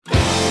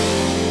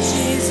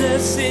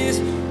Jesus is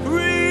real.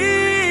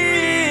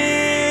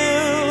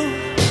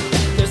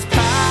 There's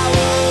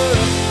power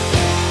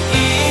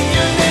in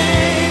your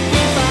name.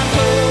 We find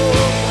hope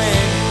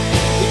when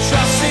we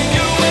trust in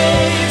your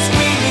ways.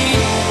 We need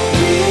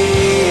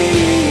real.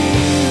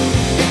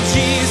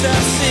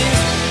 Jesus is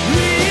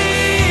real.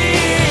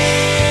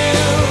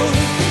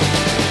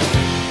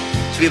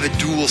 So we have a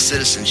dual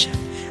citizenship,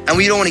 and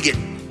we don't want to get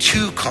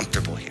too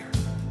comfortable here.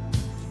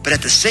 But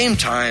at the same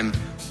time,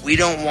 we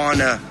don't want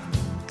to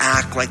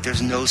act like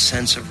there's no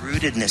sense of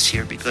rootedness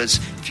here, because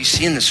if you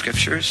see in the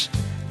scriptures,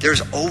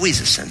 there's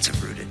always a sense of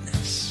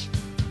rootedness.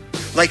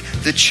 Like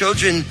the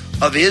children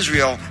of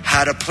Israel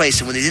had a place,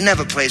 and when they didn't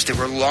have a place, they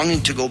were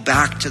longing to go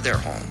back to their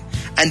home.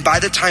 And by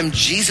the time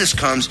Jesus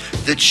comes,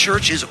 the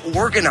church is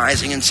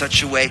organizing in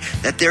such a way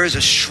that there is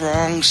a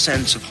strong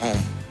sense of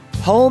home.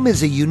 Home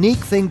is a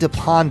unique thing to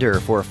ponder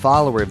for a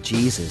follower of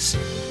Jesus.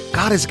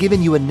 God has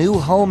given you a new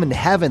home in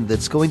heaven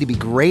that's going to be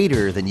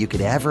greater than you could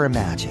ever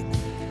imagine.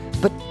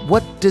 But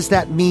what does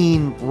that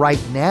mean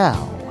right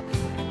now?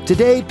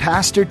 Today,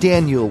 Pastor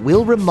Daniel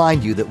will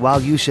remind you that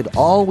while you should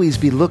always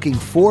be looking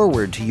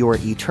forward to your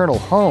eternal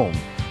home,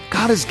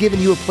 God has given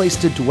you a place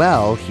to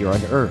dwell here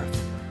on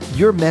earth.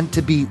 You're meant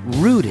to be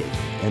rooted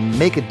and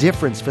make a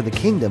difference for the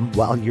kingdom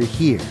while you're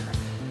here.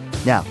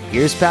 Now,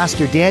 here's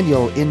Pastor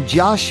Daniel in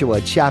Joshua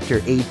chapter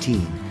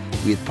 18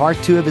 with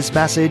part 2 of his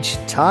message,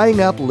 Tying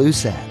Up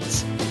Loose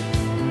Ends.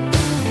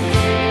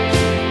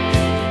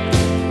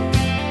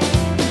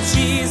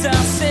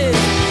 Jesus is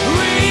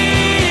real.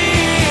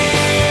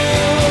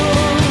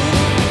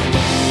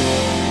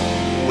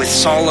 With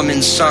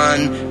Solomon's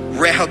son,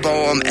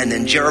 Rehoboam, and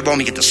then Jeroboam,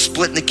 you get the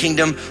split in the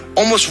kingdom.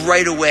 Almost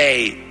right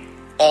away,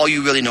 all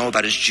you really know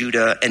about is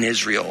Judah and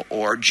Israel,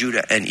 or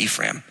Judah and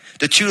Ephraim.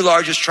 The two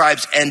largest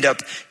tribes end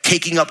up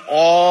taking up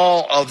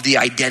all of the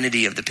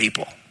identity of the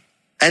people.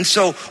 And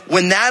so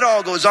when that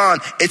all goes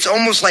on, it's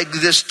almost like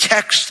this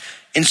text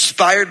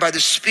inspired by the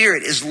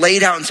Spirit is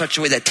laid out in such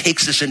a way that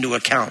takes this into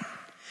account.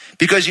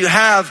 Because you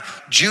have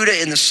Judah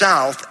in the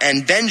south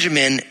and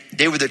Benjamin,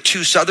 they were the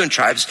two southern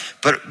tribes,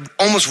 but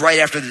almost right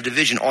after the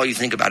division, all you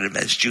think about it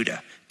as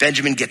Judah.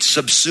 Benjamin gets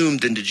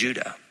subsumed into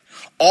Judah.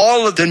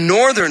 All of the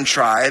northern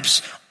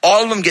tribes,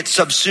 all of them get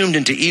subsumed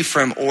into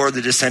Ephraim or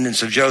the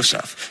descendants of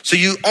Joseph. So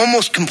you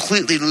almost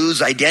completely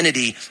lose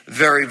identity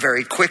very,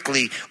 very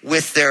quickly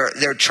with their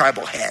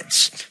tribal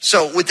heads.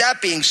 So with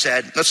that being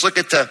said, let's look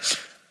at the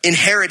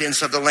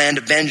inheritance of the land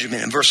of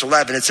Benjamin. In verse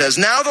 11, it says,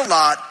 "Now the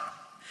lot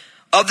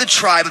of the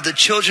tribe of the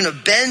children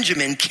of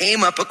Benjamin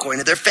came up according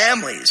to their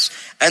families,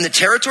 and the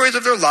territories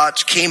of their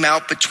lots came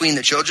out between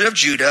the children of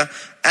Judah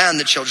and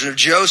the children of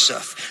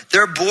Joseph.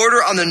 Their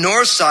border on the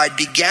north side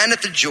began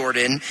at the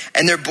Jordan,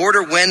 and their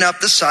border went up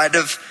the side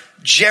of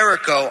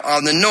Jericho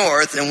on the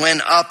north and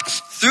went up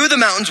through the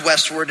mountains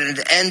westward, and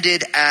it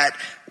ended at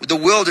the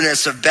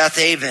wilderness of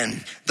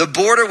Beth-aven. The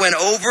border went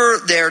over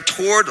there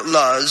toward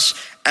Luz,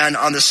 and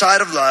on the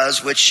side of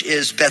Luz, which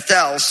is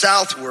Bethel,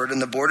 southward,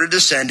 and the border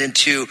descended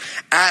to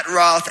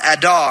Atroth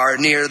Adar,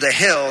 near the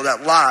hill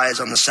that lies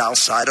on the south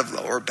side of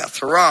Lower Beth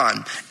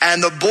Horon.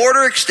 And the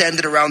border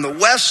extended around the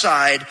west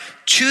side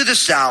to the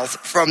south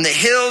from the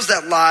hills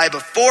that lie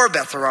before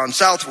Beth Horon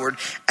southward,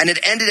 and it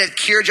ended at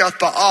Kirjath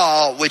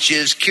Baal, which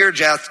is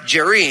Kirjath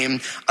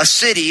Jearim, a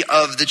city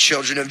of the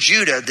children of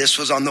Judah. This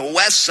was on the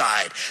west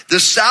side. The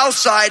south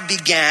side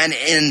began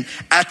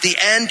at the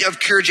end of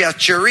Kirjath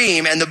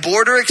Jearim, and the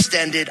border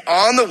extended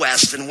on the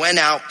west and went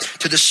out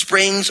to the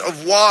springs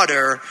of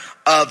water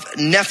of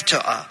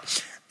Nephtoah.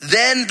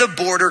 Then the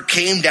border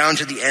came down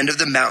to the end of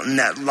the mountain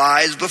that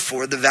lies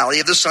before the valley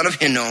of the son of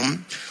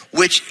Hinnom,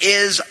 which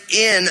is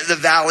in the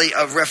valley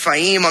of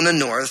Rephaim on the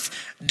north,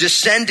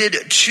 descended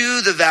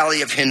to the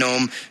valley of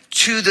Hinnom,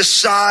 to the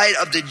side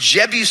of the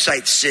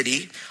Jebusite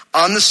city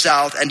on the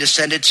south, and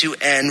descended to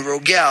En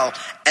Rogel.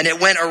 And it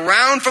went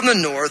around from the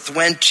north,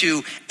 went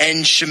to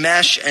En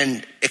Shemesh,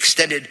 and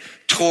extended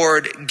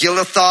toward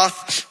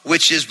Gilathoth,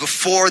 which is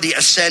before the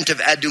ascent of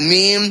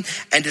Adumim,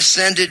 and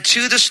descended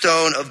to the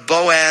stone of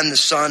Boan, the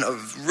son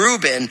of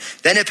Reuben.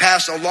 Then it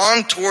passed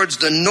along towards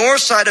the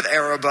north side of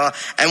Arabah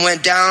and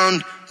went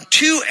down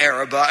to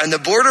Arabah, and the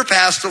border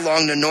passed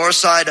along the north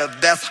side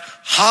of Beth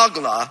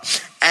Hoglah,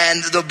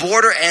 and the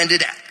border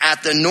ended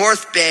at the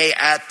north bay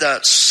at the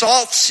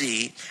Salt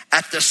Sea,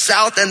 at the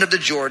south end of the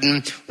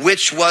Jordan,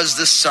 which was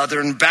the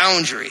southern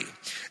boundary.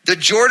 The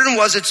Jordan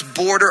was its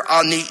border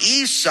on the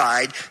east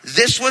side.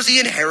 This was the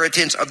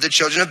inheritance of the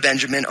children of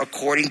Benjamin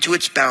according to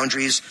its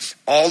boundaries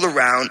all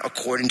around,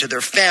 according to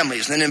their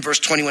families. And then in verse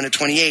 21 to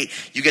 28,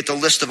 you get the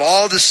list of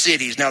all the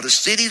cities. Now the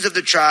cities of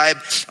the tribe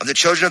of the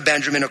children of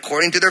Benjamin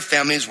according to their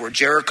families were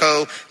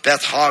Jericho,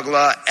 Beth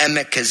Hoglah,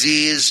 Emek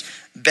Keziz,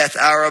 Beth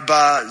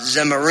Arabah,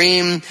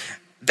 Zemarim,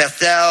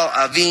 Bethel,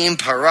 Avim,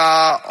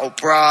 Parah,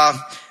 Oprah,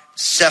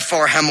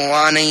 Sephor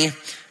Hamoani,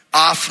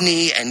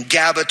 Ophni, and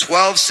Gaba,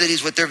 12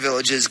 cities with their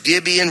villages,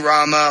 Gibeon,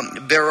 Ramah,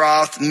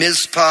 Beroth,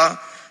 Mizpah,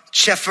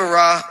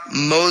 Chephirah,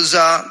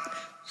 Moza,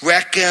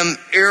 Rechem,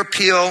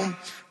 Irpeel,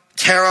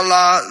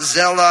 Taralah,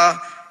 Zelah,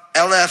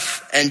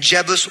 Eleph and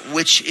Jebus,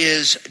 which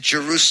is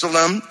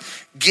Jerusalem,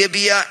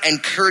 Gibeah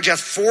and Kirjath,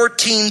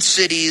 14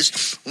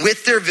 cities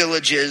with their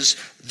villages.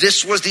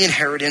 This was the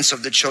inheritance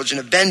of the children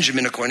of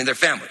Benjamin according to their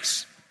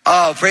families.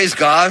 Oh, praise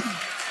God.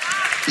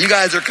 You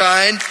guys are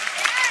kind.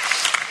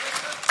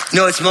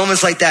 No, it's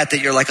moments like that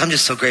you're like, I'm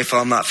just so grateful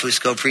I'm not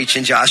Fusco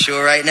preaching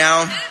Joshua right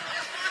now.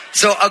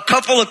 So a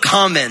couple of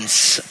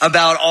comments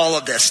about all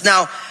of this.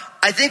 Now,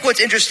 I think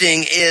what's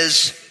interesting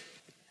is,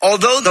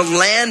 although the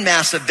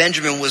landmass of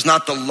Benjamin was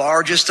not the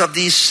largest of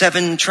these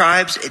 7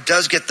 tribes, it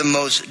does get the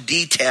most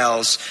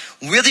details.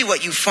 Really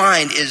what you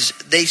find is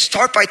they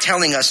start by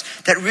telling us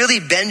that really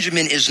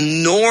Benjamin is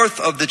north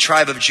of the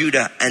tribe of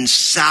Judah and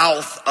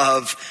south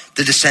of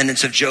the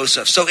descendants of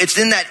Joseph. So it's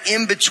in that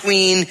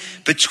in-between,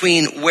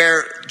 between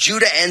where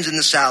Judah ends in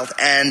the south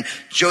and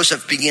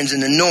Joseph begins in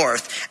the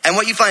north. And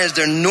what you find is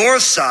their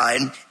north side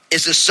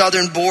is the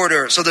southern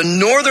border. So the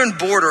northern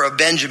border of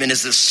Benjamin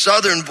is the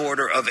southern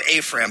border of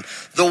Ephraim.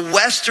 The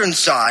western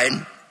side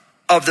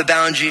of the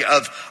boundary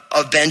of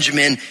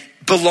Benjamin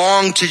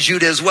belonged to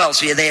Judah as well.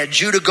 So they had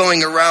Judah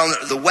going around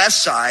the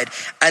west side,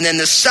 and then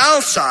the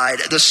south side,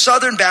 the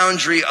southern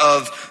boundary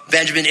of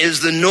Benjamin,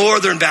 is the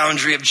northern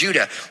boundary of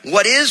Judah.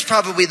 What is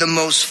probably the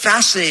most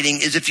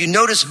fascinating is if you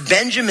notice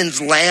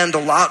Benjamin's land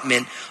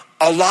allotment,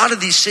 a lot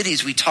of these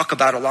cities we talk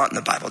about a lot in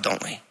the Bible,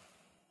 don't we?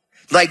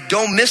 Like,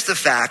 don't miss the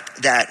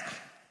fact that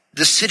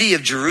the city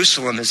of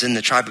Jerusalem is in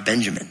the tribe of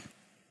Benjamin.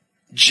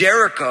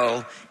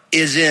 Jericho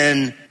is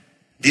in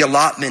the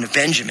allotment of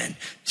Benjamin.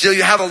 So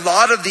you have a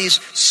lot of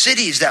these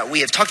cities that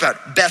we have talked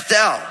about.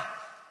 Bethel,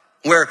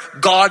 where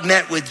God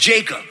met with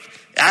Jacob,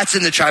 that's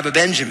in the tribe of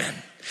Benjamin.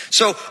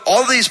 So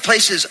all of these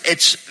places,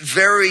 it's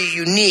very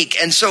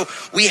unique. And so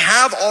we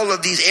have all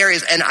of these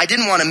areas, and I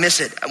didn't want to miss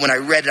it. When I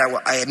read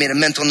it, I made a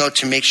mental note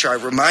to make sure I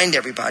remind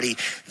everybody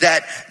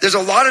that there's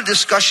a lot of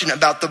discussion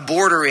about the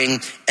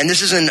bordering, and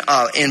this is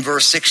in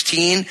verse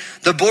 16.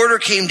 The border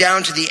came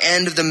down to the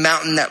end of the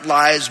mountain that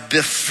lies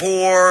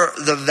before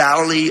the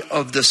valley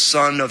of the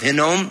son of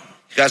Hinnom.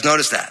 You guys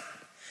notice that?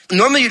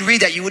 Normally you'd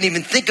read that, you wouldn't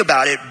even think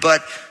about it,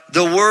 but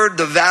the word,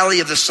 the valley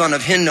of the son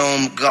of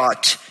Hinnom,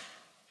 got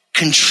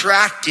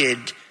contracted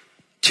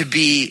to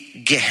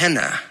be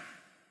Gehenna,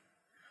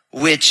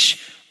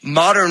 which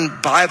modern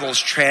Bibles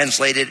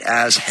translated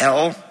as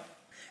hell.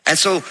 And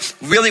so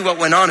really what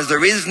went on is the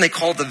reason they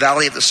call it the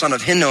valley of the son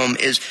of Hinnom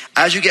is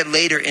as you get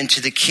later into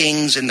the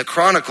Kings and the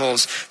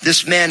Chronicles,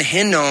 this man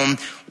Hinnom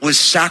was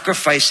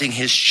sacrificing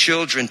his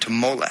children to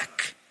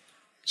Molech.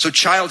 So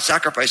child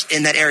sacrifice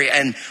in that area.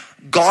 And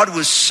God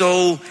was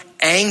so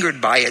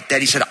angered by it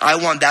that he said, I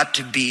want that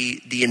to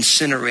be the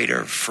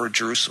incinerator for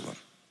Jerusalem.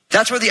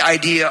 That's where the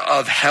idea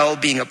of hell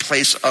being a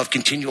place of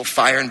continual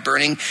fire and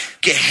burning.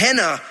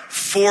 Gehenna,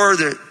 for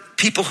the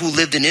people who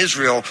lived in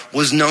Israel,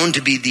 was known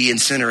to be the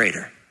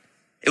incinerator.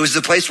 It was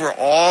the place where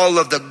all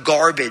of the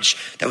garbage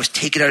that was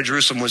taken out of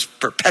Jerusalem was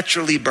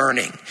perpetually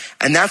burning.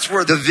 And that's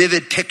where the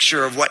vivid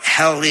picture of what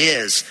hell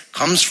is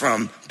comes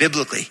from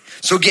biblically.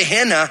 So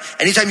Gehenna,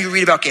 anytime you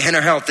read about Gehenna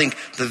or hell, think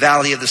the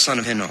valley of the son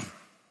of Hinnom.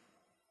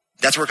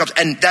 That's where it comes.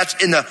 And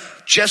that's in the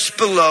just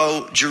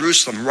below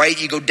Jerusalem, right?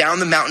 You go down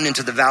the mountain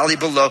into the valley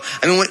below.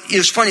 I mean,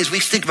 it's funny is we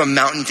think of a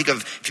mountain, think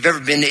of, if you've ever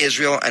been to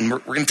Israel, and we're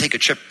going to take a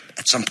trip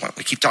at some point.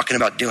 We keep talking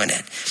about doing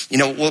it. You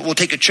know, we'll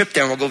take a trip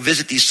there and we'll go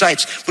visit these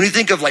sites. When you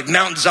think of like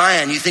Mount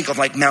Zion, you think of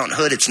like Mount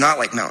Hood. It's not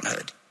like Mount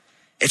Hood.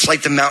 It's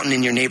like the mountain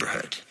in your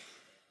neighborhood.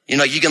 You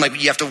know, you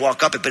have to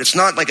walk up it, but it's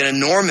not like an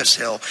enormous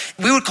hill.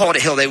 We would call it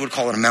a hill. They would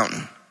call it a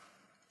mountain.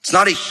 It's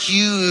not a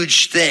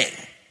huge thing.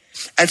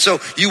 And so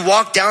you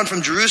walk down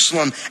from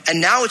Jerusalem and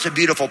now it's a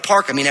beautiful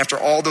park. I mean, after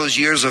all those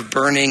years of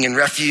burning and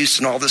refuse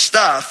and all this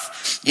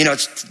stuff, you know,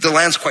 the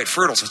land's quite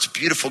fertile. So it's a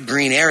beautiful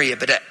green area.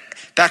 But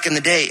back in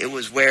the day, it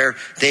was where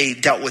they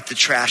dealt with the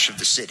trash of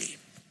the city.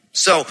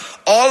 So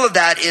all of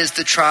that is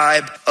the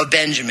tribe of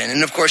Benjamin.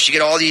 And of course, you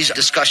get all these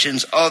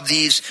discussions of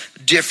these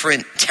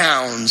different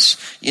towns.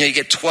 You know, you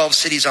get 12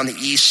 cities on the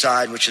east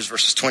side, which is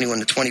verses 21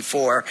 to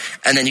 24.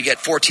 And then you get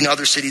 14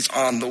 other cities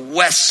on the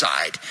west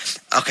side.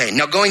 Okay,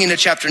 now going into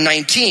chapter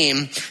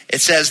 19,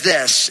 it says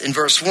this in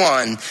verse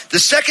 1. The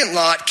second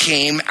lot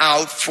came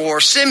out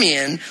for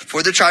Simeon,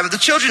 for the tribe of the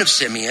children of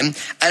Simeon.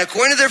 And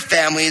according to their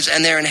families,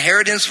 and their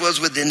inheritance was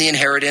within the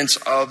inheritance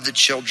of the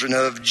children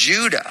of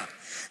Judah.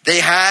 They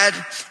had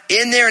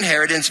in their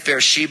inheritance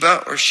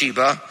Beersheba or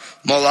Sheba,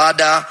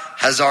 Molada,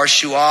 Hazar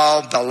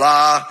Shual,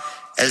 Bala,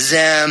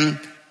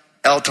 Azem,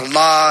 El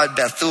Talad,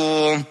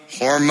 Bethul,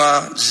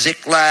 Horma,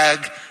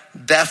 Ziklag,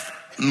 Beth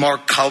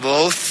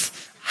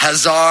Markaboth,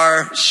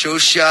 Hazar,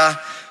 Shosha,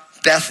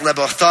 Beth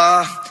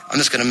Lebotha. I'm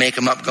just going to make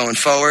them up going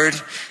forward.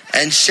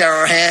 And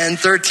Sharohan,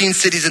 13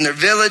 cities and their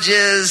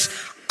villages.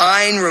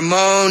 Ain,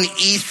 Ramon,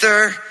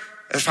 Ether.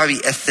 That's probably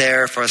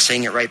Ether if I was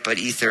saying it right, but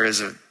Ether is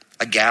a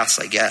gas,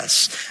 I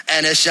guess.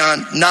 And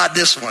Eshan, not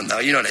this one though,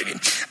 you know what I mean.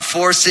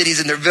 4 cities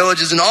and their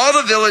villages, and all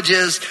the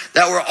villages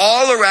that were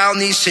all around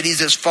these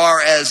cities as far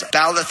as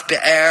Baalath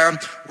Be'er,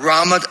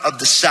 Ramah of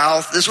the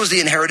south. This was the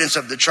inheritance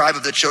of the tribe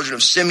of the children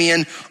of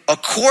Simeon,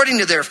 according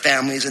to their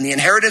families. And the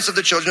inheritance of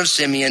the children of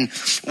Simeon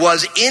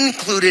was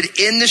included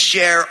in the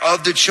share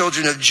of the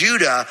children of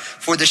Judah.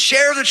 For the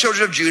share of the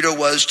children of Judah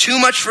was too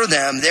much for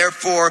them.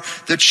 Therefore,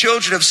 the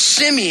children of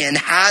Simeon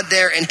had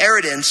their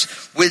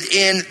inheritance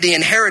within the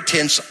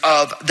inheritance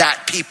of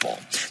that people.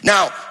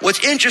 Now,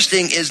 what's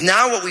interesting is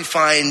now what we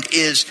find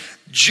is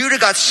Judah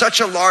got such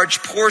a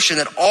large portion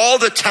that all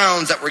the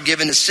towns that were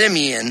given to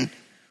Simeon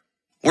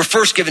were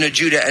first given to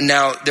Judah, and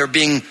now they're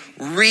being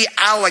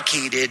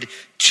reallocated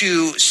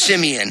to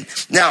Simeon.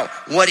 Now,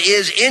 what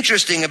is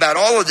interesting about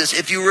all of this,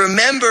 if you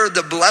remember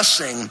the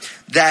blessing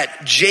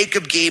that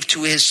Jacob gave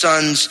to his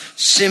sons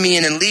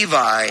Simeon and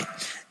Levi,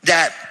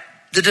 that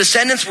the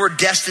descendants were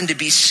destined to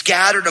be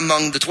scattered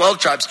among the 12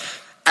 tribes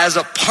as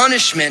a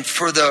punishment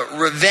for the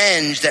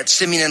revenge that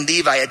Simeon and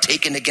Levi had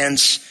taken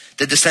against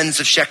the descendants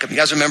of Shechem. You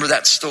guys remember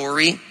that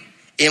story?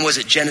 Was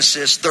it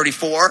Genesis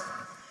 34?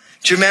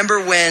 Do you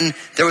remember when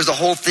there was the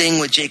whole thing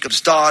with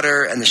Jacob's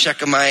daughter and the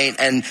Shechemite,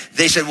 and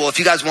they said, well, if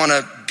you guys want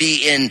to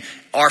be in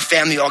our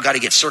family, you all got to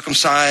get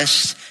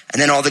circumcised.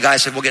 And then all the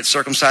guys said, we'll get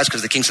circumcised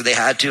because the king said they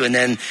had to. And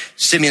then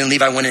Simeon and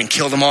Levi went in and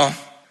killed them all.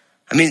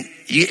 I mean,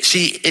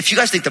 if you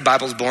guys think the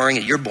Bible's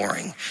boring, you're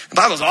boring. The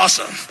Bible's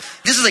awesome.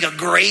 This is like a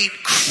great,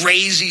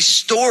 crazy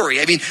story.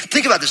 I mean,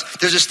 think about this.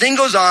 There's this thing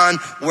goes on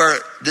where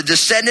the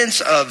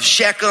descendants of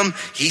Shechem,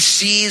 he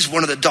sees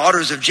one of the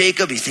daughters of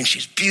Jacob. He thinks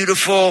she's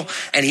beautiful,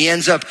 and he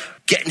ends up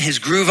getting his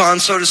groove on,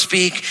 so to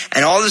speak,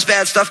 and all this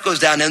bad stuff goes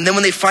down. And then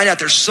when they find out,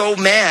 they're so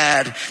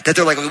mad that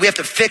they're like, we have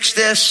to fix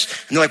this.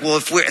 And they're like, well,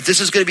 if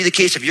this is going to be the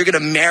case, if you're going to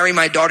marry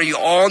my daughter, you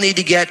all need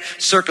to get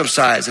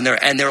circumcised.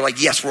 And they're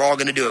like, yes, we're all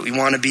going to do it. We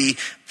want to be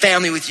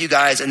family with you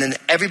guys. And then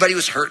everybody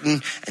was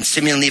hurting, and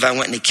Simeon and Levi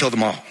went and they killed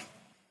them all.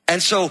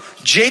 And so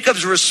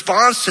Jacob's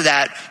response to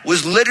that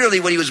was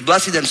literally when he was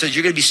blessing them, says,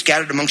 you're going to be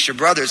scattered amongst your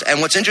brothers.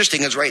 And what's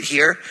interesting is right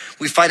here,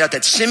 we find out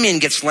that Simeon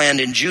gets land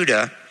in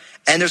Judah,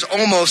 and there's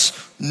almost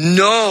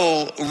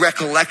no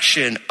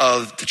recollection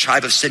of the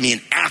tribe of Simeon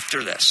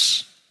after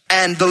this.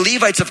 And the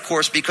Levites, of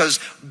course,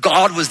 because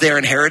God was their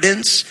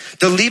inheritance,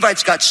 the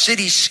Levites got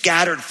cities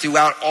scattered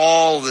throughout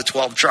all the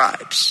 12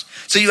 tribes.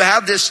 So you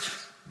have this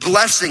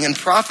blessing and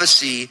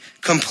prophecy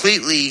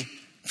completely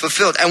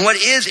fulfilled. And what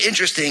is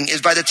interesting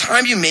is by the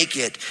time you make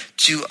it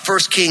to 1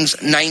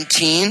 Kings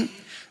 19,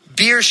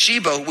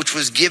 Beersheba, which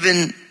was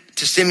given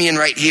to Simeon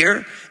right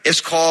here,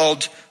 is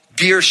called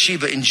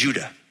Beersheba in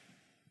Judah.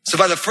 So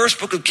by the first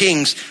book of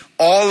Kings,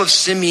 all of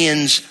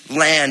Simeon's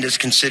land is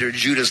considered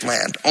Judah's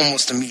land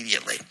almost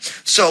immediately.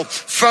 So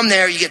from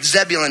there, you get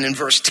Zebulun in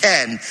verse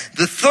 10.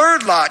 The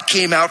third lot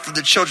came out for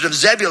the children of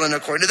Zebulun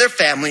according to their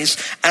families,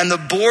 and the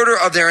border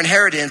of their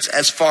inheritance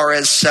as far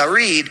as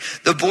Sarid.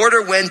 The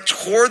border went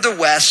toward the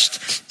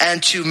west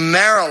and to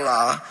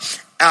Maralah,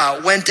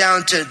 went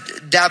down to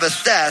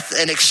Dabbetheth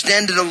and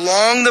extended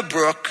along the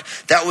brook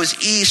that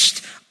was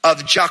east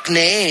of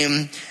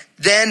Jokneam.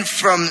 Then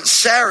from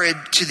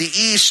Sarid to the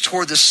east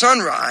toward the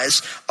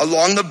sunrise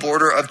along the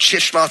border of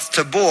Chisloth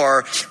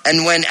Tabor,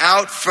 and went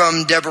out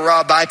from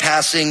Deborah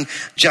bypassing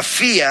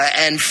Japhia.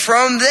 And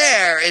from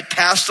there it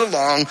passed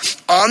along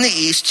on the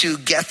east to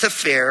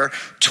Geth-Hepher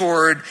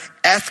toward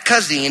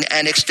Eth-Kazin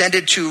and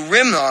extended to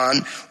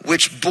Rimmon,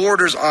 which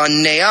borders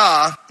on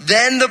Neah.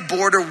 Then the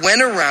border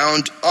went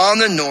around on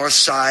the north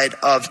side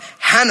of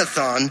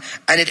Hanathon,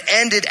 and it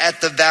ended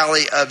at the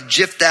valley of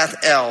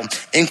Jiphthath El.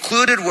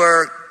 Included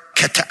were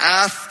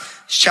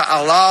Ketaath,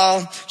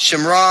 Sha'alal,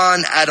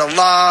 Shimron,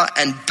 Adalah,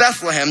 and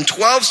Bethlehem,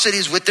 12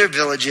 cities with their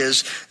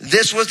villages.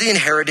 This was the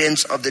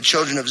inheritance of the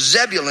children of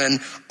Zebulun,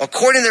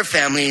 according to their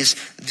families,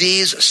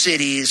 these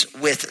cities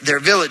with their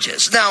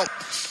villages. Now,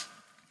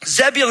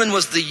 Zebulun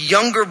was the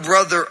younger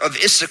brother of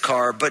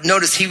Issachar, but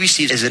notice he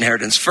received his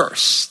inheritance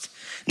first.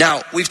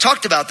 Now, we've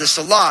talked about this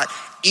a lot.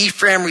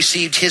 Ephraim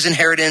received his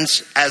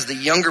inheritance as the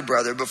younger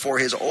brother before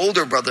his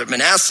older brother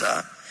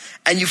Manasseh.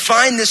 And you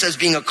find this as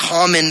being a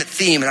common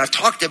theme, and I've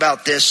talked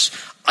about this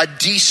a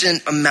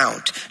decent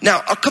amount.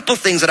 Now, a couple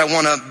things that I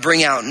want to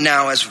bring out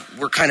now as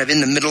we're kind of in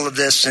the middle of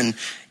this, and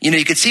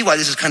you can see why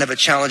this is kind of a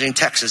challenging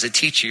text. As a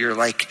teacher, you're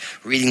like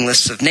reading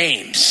lists of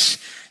names.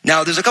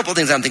 Now, there's a couple of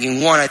things I'm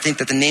thinking. One, I think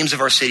that the names of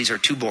our cities are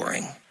too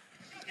boring.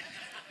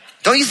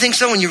 Don't you think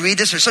so? When you read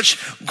this, there's such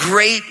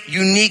great,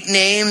 unique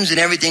names, and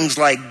everything's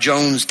like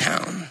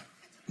Jonestown,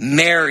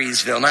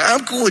 Marysville. Now,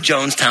 I'm cool with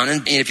Jonestown,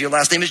 and if your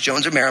last name is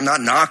Jones or Mary, I'm not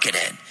knocking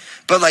it.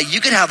 But like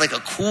you could have like a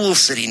cool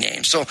city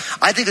name. So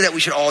I think that we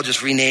should all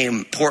just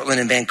rename Portland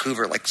and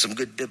Vancouver like some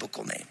good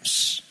biblical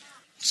names.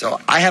 So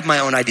I have my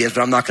own ideas,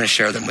 but I'm not going to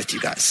share them with you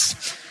guys.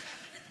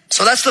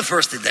 So that's the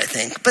first thing I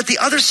think. But the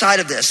other side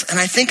of this, and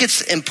I think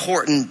it's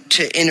important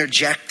to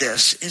interject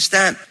this, is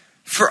that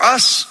for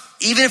us,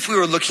 even if we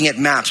were looking at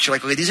maps, you're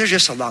like, okay, these are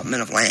just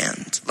allotment of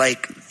land.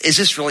 Like, is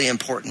this really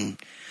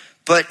important?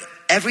 But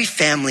every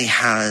family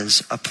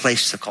has a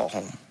place to call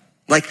home.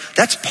 Like,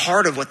 that's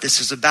part of what this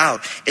is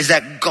about, is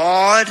that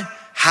God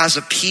has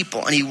a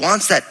people, and he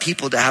wants that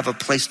people to have a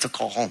place to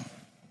call home.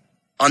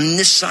 on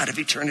this side of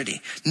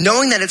eternity,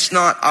 knowing that it's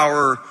not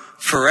our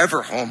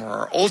forever home or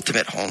our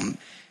ultimate home,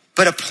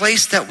 but a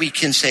place that we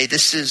can say,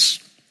 this is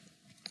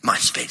my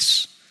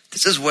space.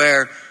 This is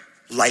where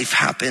life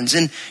happens.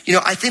 And,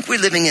 I think we're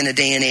living in a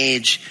day and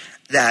age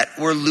that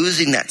we're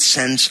losing that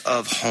sense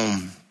of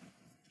home,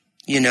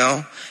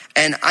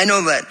 And I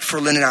know that for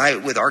Lynn and I,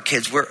 with our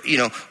kids,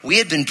 we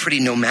had been pretty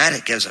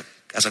nomadic as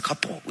a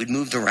couple. We'd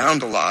moved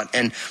around a lot.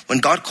 And when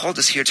God called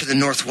us here to the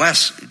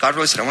Northwest, God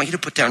really said, I want you to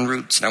put down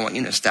roots and I want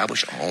you to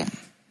establish a home.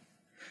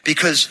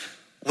 Because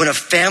when a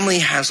family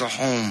has a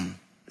home,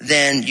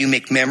 then you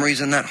make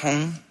memories in that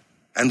home.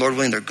 And Lord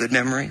willing, they're good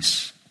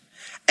memories.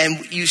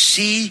 And you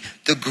see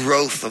the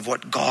growth of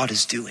what God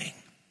is doing.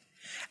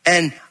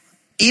 And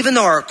even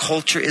though our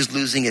culture is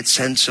losing its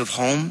sense of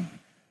home,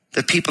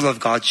 the people of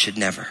God should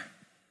never.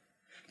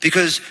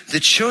 Because the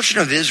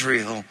children of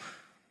Israel,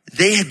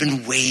 they had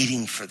been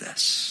waiting for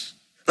this.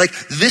 Like,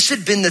 this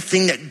had been the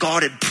thing that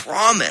God had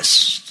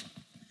promised.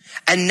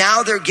 And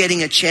now they're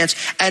getting a chance.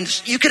 And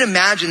you can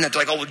imagine that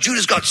they're like, oh, well,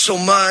 Judah's got so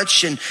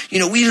much. And,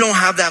 we don't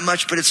have that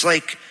much. But it's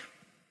like,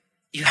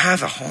 you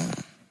have a home.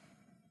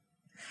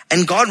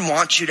 And God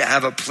wants you to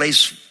have a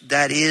place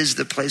that is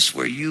the place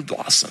where you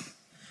blossom.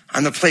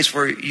 And the place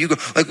where you go.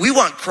 Like, we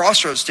want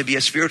Crossroads to be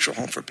a spiritual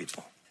home for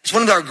people. It's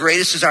one of our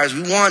greatest desires.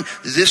 We want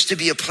this to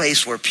be a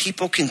place where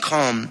people can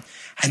come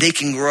and they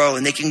can grow,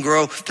 and they can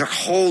grow their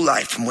whole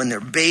life from when they're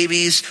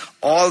babies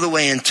all the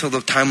way until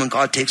the time when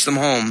God takes them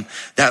home,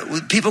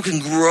 that people can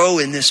grow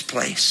in this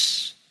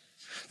place.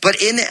 But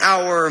in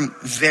our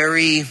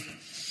very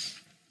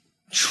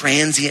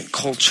transient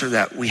culture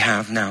that we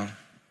have now,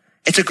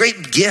 it's a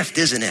great gift,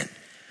 isn't it?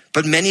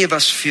 But many of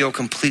us feel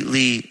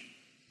completely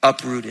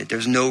uprooted.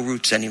 There's no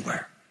roots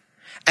anywhere.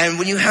 And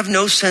when you have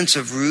no sense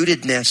of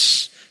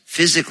rootedness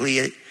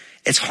physically,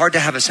 it's hard to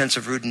have a sense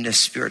of rootedness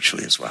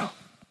spiritually as well.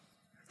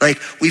 Like,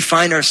 we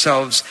find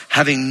ourselves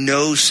having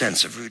no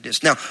sense of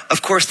rootedness. Now,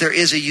 of course, there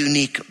is a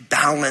unique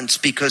balance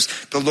because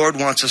the Lord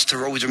wants us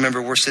to always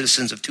remember we're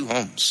citizens of two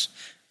homes,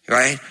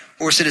 right?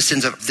 We're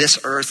citizens of this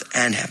earth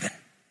and heaven.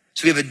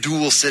 So we have a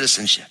dual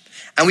citizenship.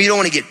 And we don't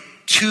want to get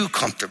too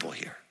comfortable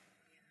here.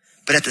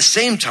 But at the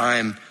same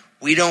time,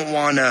 we don't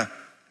want to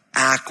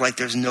act like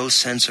there's no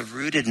sense of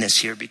rootedness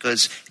here,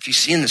 because if you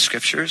see in the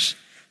scriptures,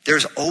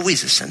 there's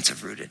always a sense of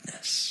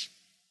rootedness.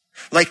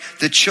 Like,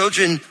 the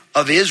children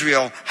of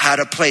Israel had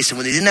a place, and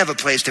when they didn't have a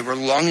place, they were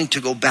longing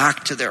to go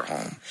back to their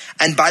home.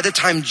 And by the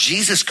time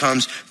Jesus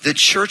comes, the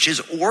church is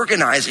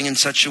organizing in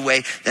such a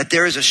way that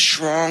there is a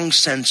strong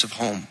sense of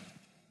home,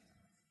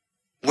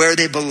 where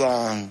they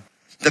belong,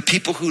 the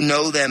people who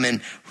know them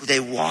and who they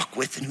walk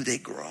with and who they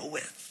grow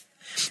with.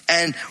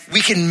 And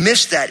we can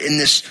miss that in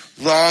this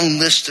long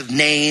list of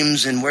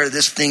names and where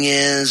this thing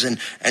is, and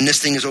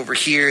this thing is over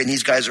here, and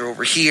these guys are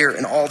over here,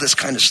 and all this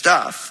kind of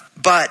stuff.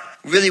 But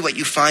really what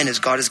you find is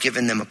God has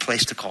given them a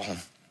place to call home.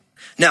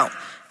 Now,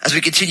 as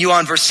we continue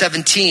on, verse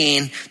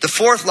 17, the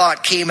fourth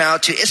lot came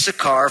out to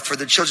Issachar for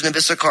the children of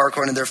Issachar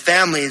according to their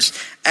families.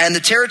 And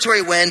the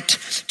territory went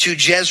to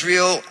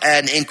Jezreel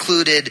and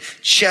included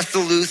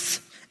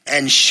Chetheluth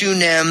and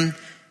Shunem,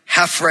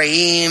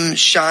 Haphraim,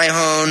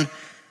 Shihon,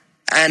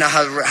 and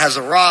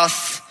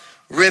Hazaroth,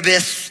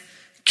 Ribith,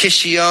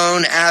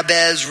 Kishion,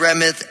 Abez,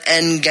 Remeth,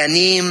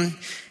 En-Ganim,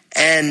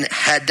 and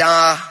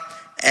Haddah,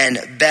 and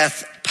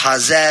Beth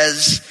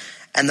Pazez.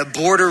 And the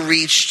border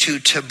reached to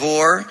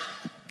Tabor,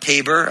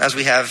 as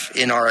we have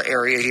in our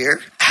area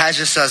here,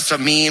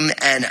 Hazazamim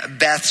and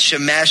Beth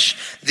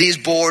Shemesh. These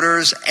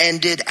borders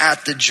ended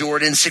at the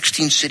Jordan,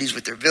 16 cities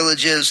with their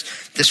villages.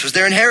 This was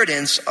their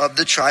inheritance of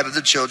the tribe of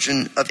the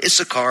children of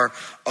Issachar,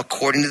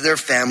 according to their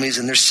families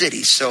and their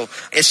cities. So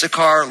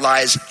Issachar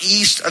lies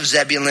east of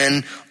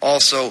Zebulun,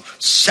 also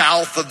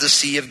south of the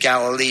Sea of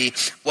Galilee,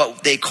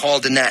 what they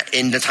called in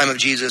the time of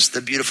Jesus,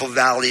 the beautiful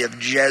valley of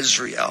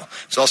Jezreel.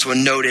 It's also a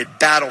noted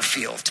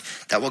battlefield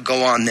that will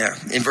go on there.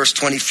 In verse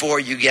 24,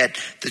 you get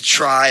the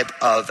tribe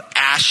of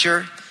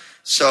Asher.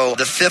 So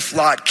the fifth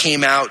lot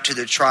came out to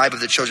the tribe of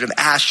the children of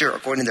Asher,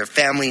 according to their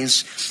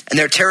families, and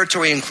their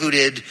territory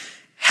included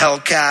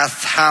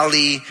Helkath,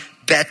 Hali,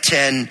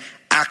 Beten,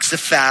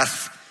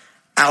 Akzaphath,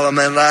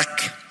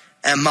 Alamelech,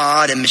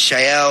 Amad, and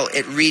Mishael.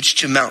 It reached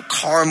to Mount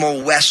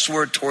Carmel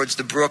westward towards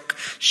the brook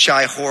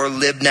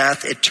Shihor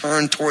Libnath. It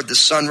turned toward the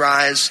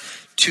sunrise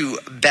to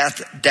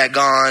Beth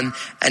Dagon,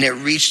 and it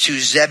reached to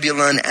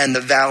Zebulun and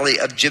the valley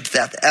of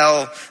Jibtheth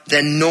El,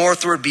 then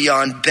northward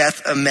beyond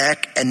Beth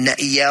Emek and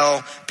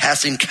Neiel,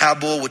 passing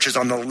Kabul, which is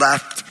on the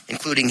left,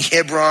 including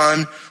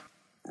Hebron,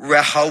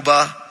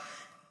 Rehoboth,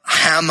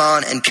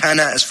 Hammon, and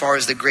Cana as far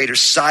as the greater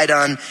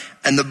Sidon.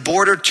 And the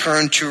border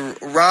turned to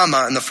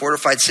Ramah and the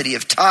fortified city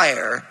of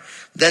Tyre.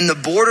 Then the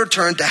border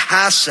turned to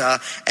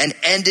Hassa and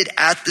ended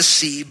at the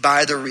sea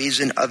by the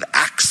region of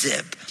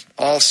Akzib.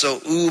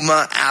 Also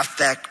Uma,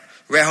 Aphek,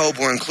 Rehob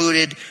were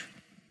included.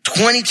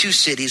 22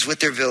 cities with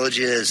their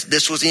villages.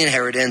 This was the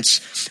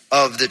inheritance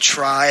of the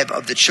tribe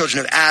of the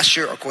children of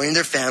Asher, according to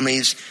their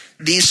families,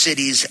 these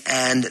cities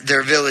and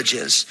their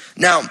villages.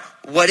 Now,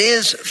 what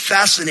is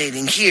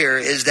fascinating here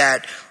is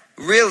that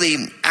really,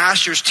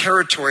 Asher's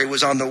territory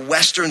was on the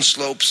western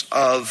slopes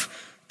of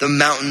the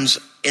mountains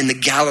in the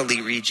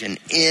Galilee region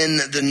in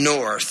the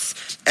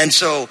north. And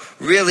so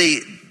really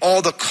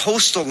all the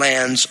coastal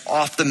lands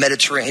off the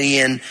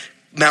Mediterranean,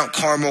 Mount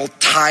Carmel,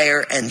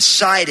 Tyre, and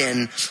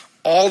Sidon,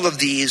 all of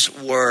these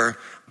were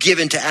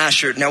given to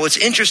Asher. Now what's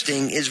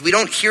interesting is we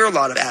don't hear a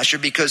lot of Asher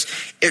because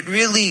it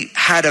really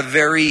had a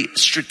very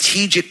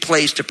strategic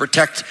place to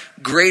protect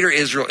greater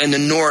Israel in the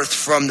north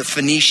from the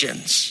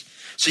Phoenicians.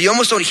 So you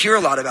almost don't hear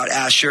a lot about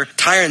Asher.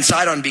 Tyre and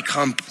Sidon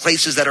become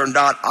places that are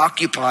not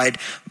occupied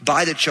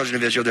by the children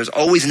of Israel. There's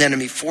always an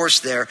enemy force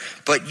there.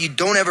 But you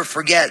don't ever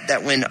forget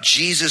that when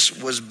Jesus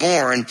was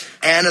born,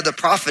 Anna the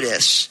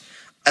prophetess,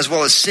 as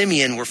well as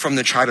Simeon, were from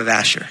the tribe of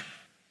Asher.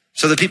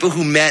 So the people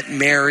who met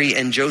Mary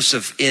and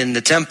Joseph in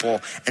the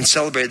temple and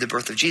celebrated the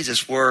birth of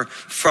Jesus were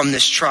from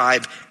this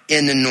tribe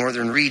in the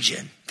northern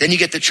region. Then you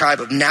get the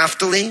tribe of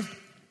Naphtali.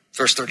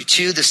 Verse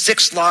 32, the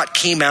sixth lot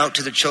came out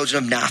to the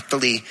children of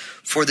Naphtali.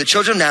 For the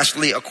children of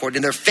Naphtali,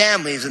 according to their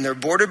families, and their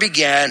border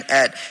began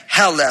at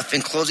Heleph,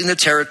 enclosing the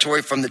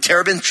territory from the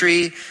terebinth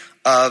tree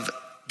of,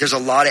 there's a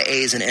lot of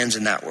A's and N's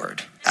in that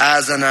word,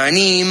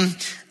 Azananim,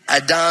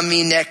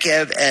 Adami,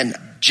 Nekev, and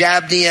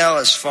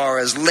Jabneel, as far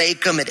as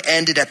Lakum. It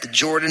ended at the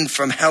Jordan.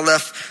 From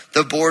Heleph,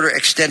 the border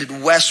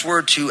extended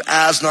westward to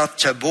Aznoth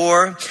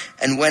Tabor,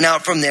 and went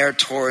out from there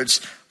towards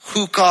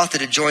Hukoth.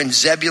 It adjoined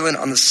Zebulun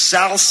on the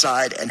south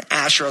side and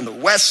Asher on the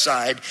west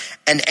side,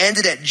 and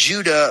ended at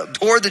Judah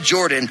toward the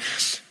Jordan,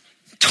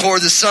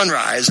 toward the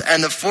sunrise.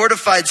 And the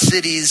fortified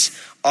cities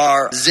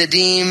are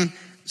Ziddim,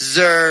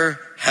 Zer,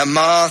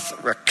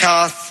 Hamath,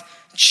 Rakath,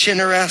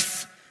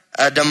 Chinnereth,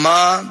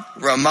 Adamah,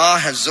 Ramah,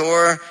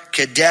 Hazor,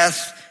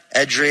 Kedeth,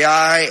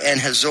 Edrei,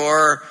 and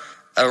Hazor,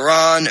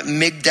 Aran,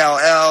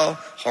 Migdal-El,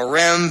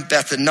 Horem,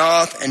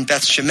 Beth-Anoth, and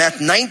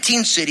Beth-Shemesh,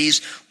 19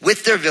 cities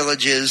with their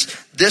villages.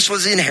 This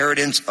was the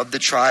inheritance of the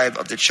tribe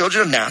of the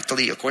children of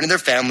Naphtali, according to their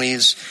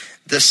families,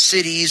 the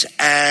cities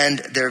and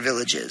their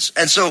villages.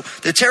 And so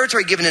the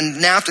territory given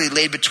in Naphtali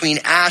lay between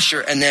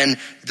Asher and then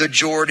the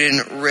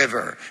Jordan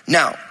River.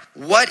 Now,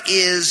 what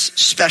is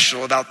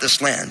special about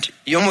this land?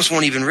 You almost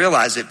won't even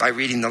realize it by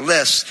reading the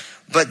list,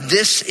 but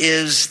this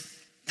is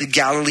the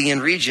Galilean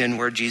region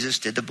where Jesus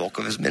did the bulk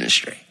of his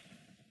ministry.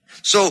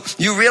 So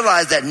you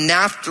realize that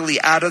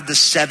Naphtali, out of the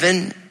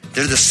seven,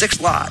 they're the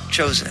sixth lot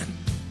chosen.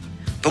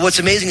 But what's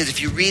amazing is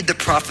if you read the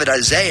prophet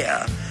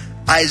Isaiah,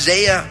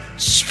 Isaiah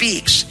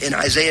speaks in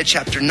Isaiah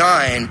chapter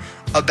 9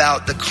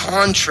 about the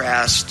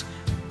contrast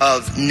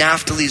of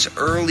Naphtali's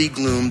early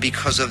gloom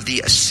because of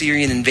the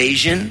Assyrian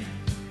invasion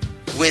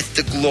with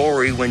the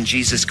glory when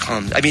Jesus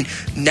comes. I mean,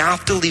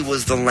 Naphtali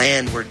was the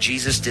land where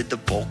Jesus did the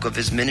bulk of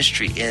his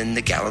ministry in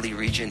the Galilee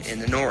region in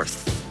the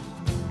north.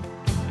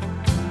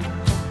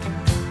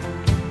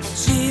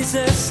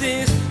 Jesus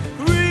is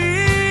real.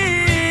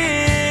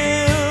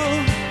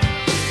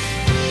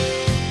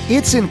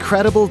 It's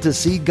incredible to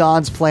see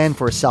God's plan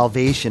for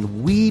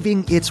salvation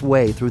weaving its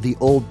way through the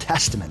Old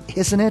Testament,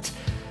 isn't it?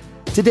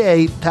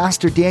 Today,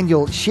 Pastor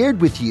Daniel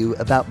shared with you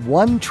about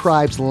one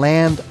tribe's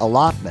land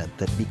allotment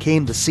that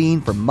became the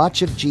scene for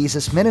much of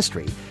Jesus'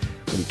 ministry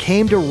when he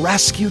came to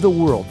rescue the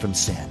world from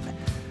sin.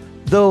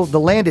 Though the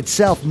land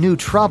itself knew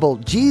trouble,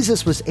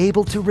 Jesus was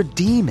able to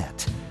redeem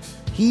it.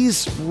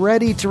 He's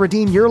ready to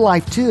redeem your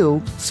life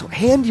too, so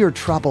hand your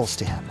troubles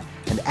to him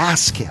and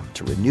ask him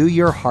to renew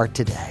your heart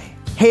today.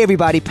 Hey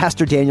everybody,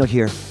 Pastor Daniel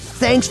here.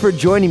 Thanks for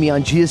joining me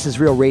on Jesus is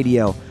Real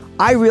Radio.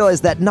 I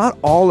realize that not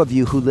all of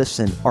you who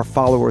listen are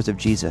followers of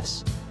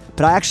Jesus,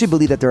 but I actually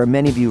believe that there are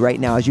many of you right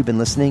now, as you've been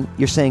listening,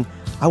 you're saying,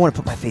 I want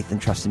to put my faith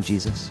and trust in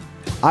Jesus.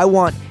 I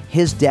want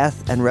his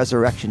death and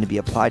resurrection to be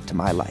applied to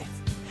my life.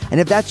 And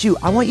if that's you,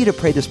 I want you to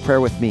pray this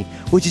prayer with me,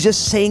 which is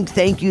just saying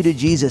thank you to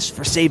Jesus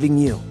for saving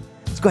you.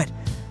 Let's go ahead.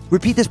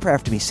 Repeat this prayer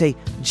after me. Say,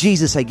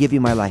 Jesus, I give you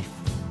my life.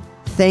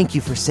 Thank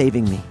you for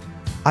saving me.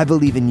 I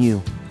believe in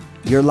you,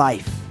 your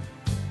life,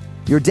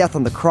 your death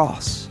on the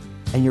cross,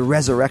 and your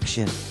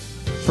resurrection.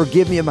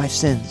 Forgive me of my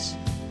sins.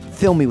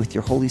 Fill me with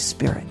your Holy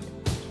Spirit.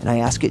 And I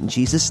ask it in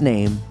Jesus'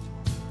 name.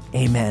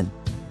 Amen.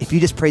 If you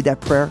just prayed that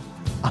prayer,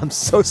 I'm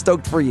so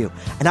stoked for you.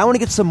 And I want to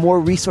get some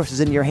more resources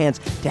in your hands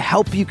to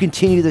help you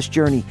continue this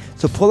journey.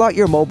 So pull out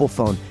your mobile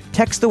phone,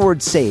 text the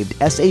word SAVED,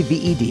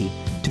 S-A-V-E-D,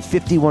 to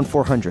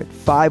 51400,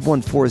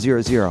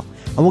 51400,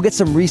 and we'll get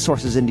some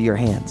resources into your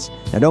hands.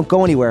 Now don't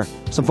go anywhere.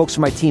 Some folks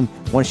from my team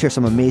want to share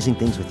some amazing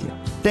things with you.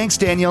 Thanks,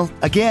 Daniel.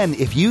 Again,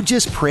 if you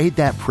just prayed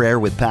that prayer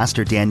with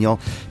Pastor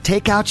Daniel,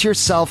 take out your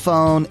cell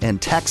phone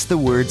and text the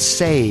word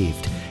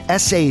SAVED,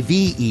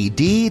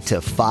 S-A-V-E-D, to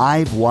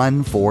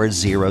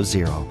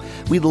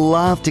 51400. We'd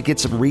love to get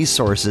some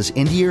resources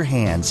into your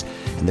hands,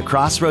 and the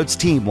Crossroads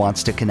team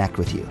wants to connect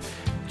with you.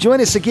 Join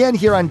us again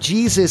here on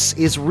Jesus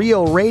is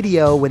Real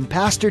Radio when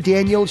Pastor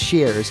Daniel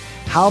shares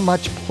how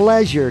much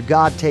pleasure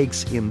God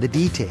takes in the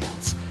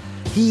details.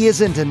 He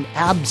isn't an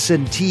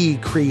absentee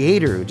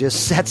creator who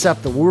just sets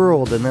up the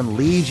world and then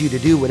leaves you to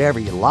do whatever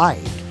you like.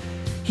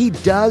 He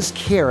does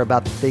care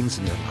about the things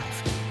in your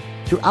life.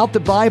 Throughout the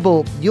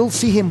Bible, you'll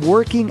see him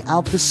working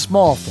out the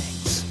small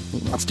things.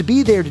 He wants to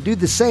be there to do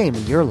the same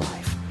in your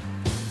life.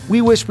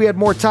 We wish we had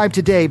more time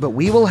today, but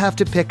we will have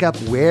to pick up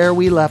where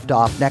we left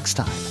off next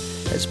time,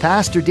 as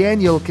Pastor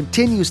Daniel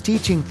continues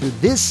teaching through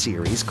this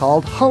series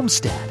called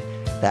Homestead.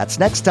 That's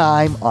next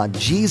time on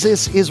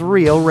Jesus is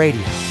Real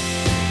Radio.